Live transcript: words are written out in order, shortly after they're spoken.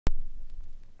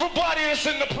Everybody is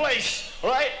in the place,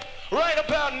 right? Right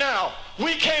about now,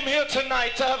 we came here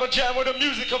tonight to have a jam with the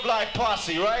Music of Life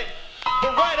posse, right?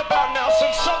 But right about now,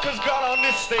 some suckers got on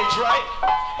this stage, right?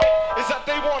 Is that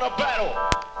they want a battle,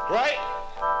 right?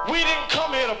 We didn't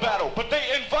come here to battle, but they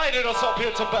invited us up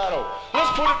here to battle. Let's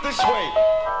put it this way.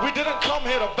 We didn't come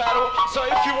here to battle, so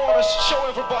if you want to show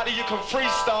everybody you can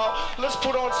freestyle, let's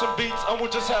put on some beats and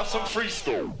we'll just have some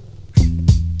freestyle.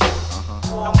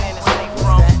 No man is safe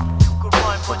from. You could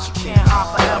run, but you can't hide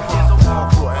forever. There's a war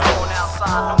going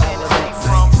outside. No man is safe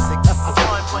from. You could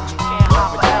run, but you can't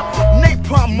hide forever.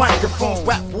 Napalm microphones,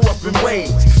 rap wars been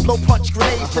waged. Blow punch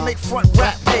grenades to make front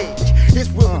rap page. Here's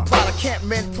where we plot a camp,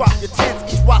 men drop your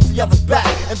tents. Each watch the other's back,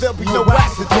 and there'll be no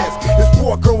accidents. There's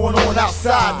war going on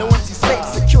outside. No empty safe,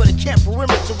 secure the camp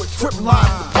perimeter with trip lines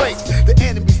to breaks. The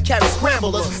enemies carry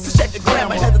scramblers to check the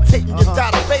grammar. Hesitating, you die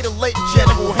to fatal late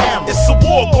General Hammer. It's a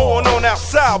war going on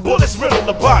outside, bullets riddle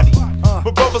the body.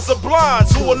 But brothers are blind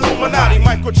to Illuminati.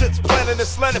 Microchips planted and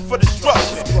slanted for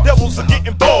destruction. Devils are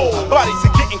getting bold, bodies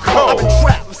are getting cold. I've been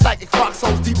trapped with psychic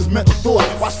foxholes deep as mental thought.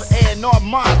 Watch for air in our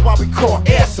minds while we call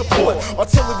air support.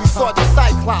 Artillery sergeant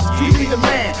Cyclops, keep me the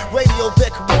man. Radio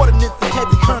their coordinates ahead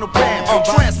to Colonel Bam.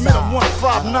 Transmit on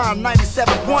 159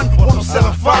 97.1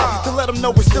 1075 to let them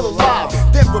know we're still alive.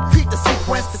 Then repeat the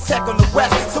sequence to check on the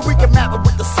west so we can map it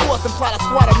with the source and plot a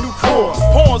squad of new cores.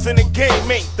 Pawns in the game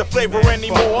ain't the flavor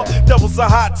anymore. Devils are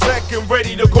high tech and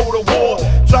ready to go to war.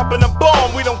 Dropping a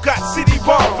bomb, we don't got CD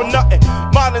bomb for nothing.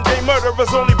 Modern day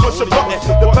murderers only push a button.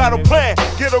 The battle plan,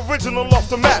 get original off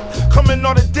the map. Coming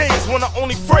on the days when the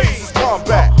only phrase is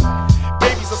combat.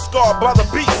 Babies are scarred by the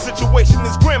beast. Situation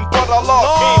is grim, but Allah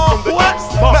came from the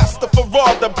east. Master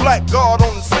Farad, the black guard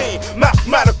on the scene.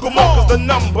 Mathematical markers, the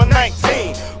number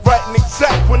 19. Writing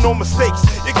exact with no mistakes.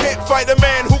 You can't fight a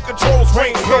man who controls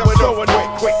range. Throw it over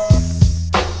quick.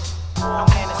 No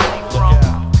man is safe from.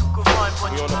 You could run,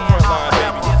 but you can't hide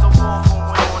forever. There's a war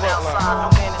going on outside. No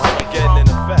man is safe from. You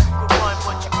could run,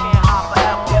 but you can't hide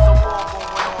forever. There's a war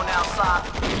going on outside.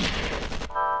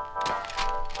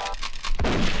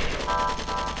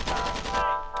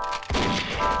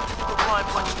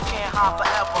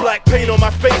 Black paint on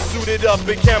my face, suited up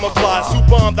in camouflage. Two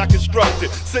bombs I constructed,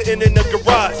 sitting in the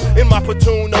garage. In my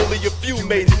platoon, only a few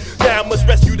made it. Now I must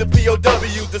rescue the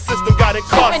POWs. The system got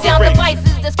incarcerated. Shooting down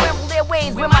devices that scramble their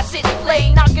ways where my shit's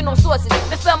played. Knocking on sources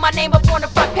that spell my name up on the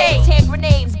front page. Hand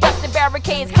grenades, busting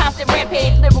barricades, constant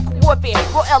rampage, lyrical warfare,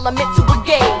 raw element to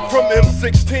brigade. From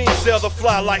M16, shells will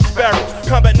fly like sparrows.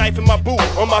 Combat knife in my boot,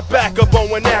 on my back, a bow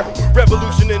and arrow.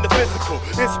 Revolution in the physical,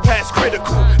 it's past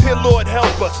critical. Here, Lord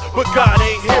help us, but God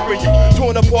ain't hearing you.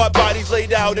 Torn apart bodies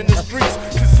laid out in the streets.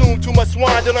 Consumed too much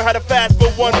swine, don't know how to fast for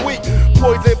 1 week.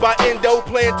 Poisoned by endo,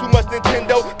 playing too much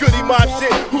Nintendo. Goody mob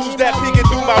shit, who's that peeking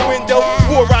through my window?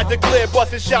 War I declare,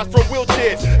 busting shots from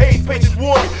wheelchairs. AIDS patients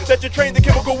warn me that you're trained in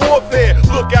chemical warfare.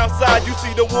 Look outside, you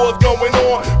see the wars going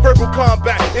on. Verbal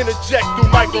combat, interject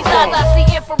through These eyes microphones. I see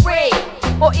infrared,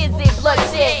 or is it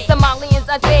bloodshed? Somalians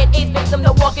unfed, AIDS victim,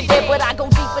 no walking dead, but I go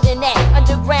deeper than that.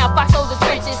 Underground, foxholes and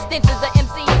trenches, stitches of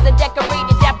MCs and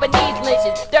decorated Japanese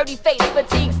lynches. Dirty face,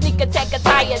 fatigue, sneak attack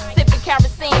attire, sipping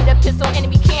kerosene, the pistol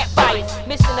enemy can't fire.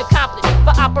 Mission accomplished,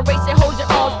 for operation hold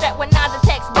your own. Strap with knives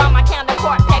attacks, while my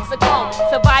counterpart packs a clone.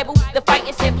 Survival, the fight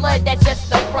and shed blood, that's just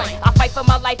the front. I fight for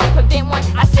my life to prevent one,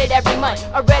 I said every month.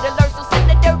 A red alert, so send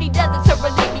the dirty desert to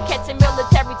relieve me. Catching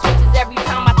military twitches every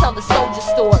time I tell the soldier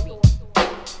story.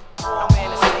 No man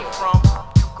is safe from.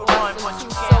 You could run, but you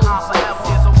can't hide forever.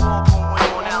 There's a war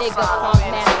going on Nigga outside. No punk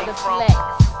man is master safe from. flex.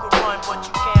 You could run, but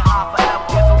you can't hide forever.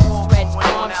 There's a war Stretch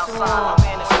going on Armstrong. outside. No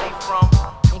man is safe from.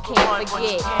 And You could can't run, but you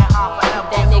forget can't hide forever.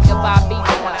 that There's a nigga war Bobby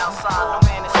going on outside. No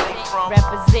man is safe from.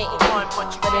 representing You could run, but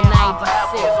you for the can't hide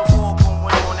forever. 96. There's a war